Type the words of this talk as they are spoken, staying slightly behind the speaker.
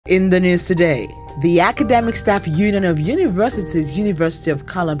In the news today, the Academic Staff Union of Universities University of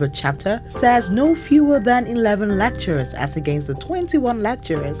Calabar chapter says no fewer than 11 lecturers as against the 21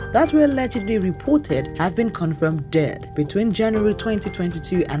 lecturers that were allegedly reported have been confirmed dead between January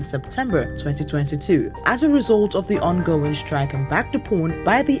 2022 and September 2022 as a result of the ongoing strike embarked upon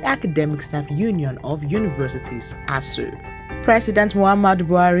by the Academic Staff Union of Universities ASU. President Muhammadu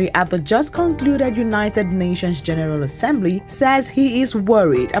Buhari at the just concluded United Nations General Assembly says he is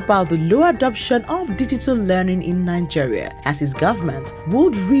worried about the low adoption of digital learning in Nigeria as his government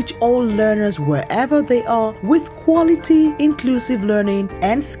would reach all learners wherever they are with quality, inclusive learning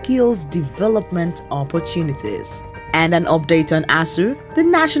and skills development opportunities. And an update on ASU, the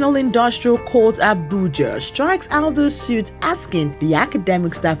National Industrial Court Abuja strikes out the suit asking the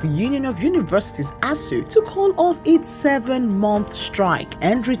Academic Staff Union of Universities ASU to call off its 7-month strike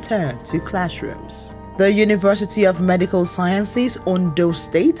and return to classrooms. The University of Medical Sciences, Ondo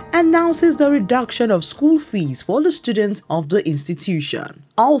State, announces the reduction of school fees for the students of the institution.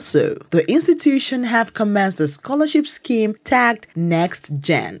 Also, the institution have commenced a scholarship scheme tagged Next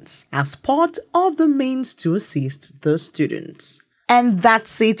Gens as part of the means to assist the students. And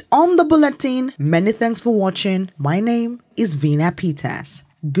that's it on the bulletin. Many thanks for watching. My name is Vina Peters.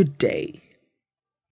 Good day.